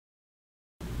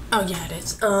Oh yeah, it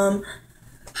is.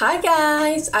 Hi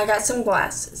guys, I got some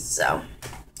glasses. So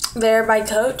they're by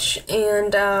Coach,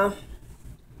 and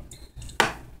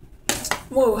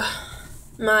whoa,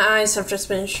 my eyes have just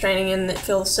been straining, and it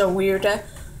feels so weird to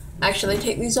actually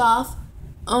take these off.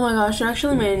 Oh my gosh, I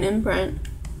actually made an imprint.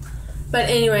 But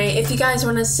anyway, if you guys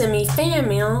want to send me fan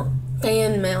mail,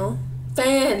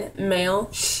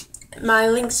 my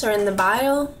links are in the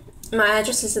bio. My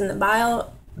address is in the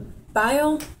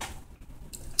bio.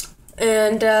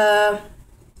 And I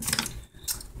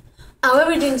will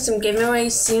be doing some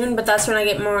giveaways soon, but that's when I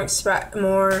get more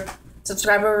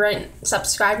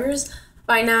subscribers.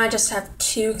 Right now, I just have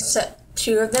two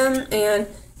of them, and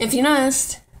if you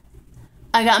noticed,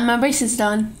 I got my braces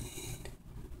done.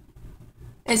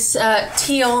 It's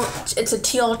teal. It's a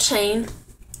teal chain.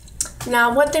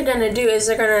 Now, what they're gonna do is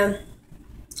I'm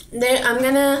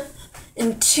gonna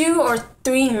in 2 or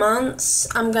 3 months,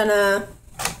 I'm gonna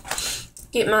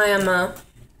get my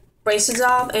braces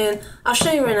off, and I'll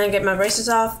show you when I get my braces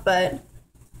off. But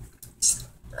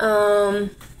I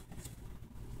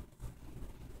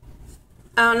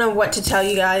don't know what to tell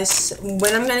you guys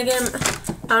when I'm gonna get them.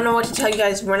 I don't know what to tell you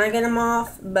guys when I get them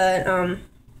off, but I'm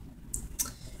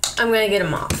gonna get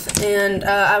them off. And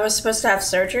I was supposed to have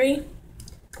surgery,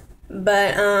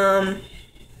 but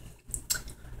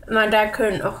my dad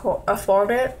couldn't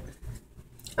afford it.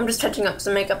 I'm just touching up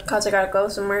some makeup because I gotta go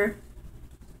somewhere.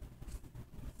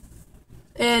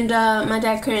 And my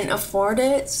dad couldn't afford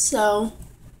it, so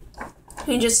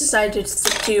he just decided to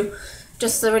stick to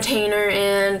just the retainer,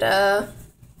 and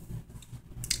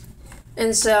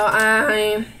so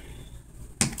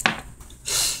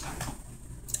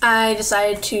I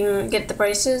decided to get the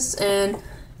braces, and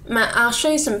I'll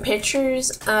show you some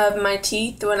pictures of my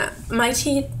teeth. My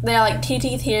teeth, they're like two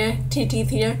teeth here,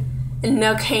 and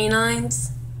no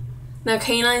canines. No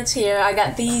canines here. I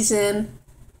got these in.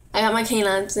 I got my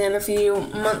canines in a few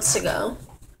months ago.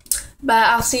 But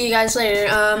I'll see you guys later.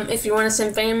 If you want to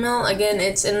send fan mail, again,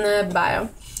 it's in the bio.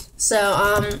 So,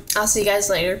 I'll see you guys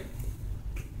later.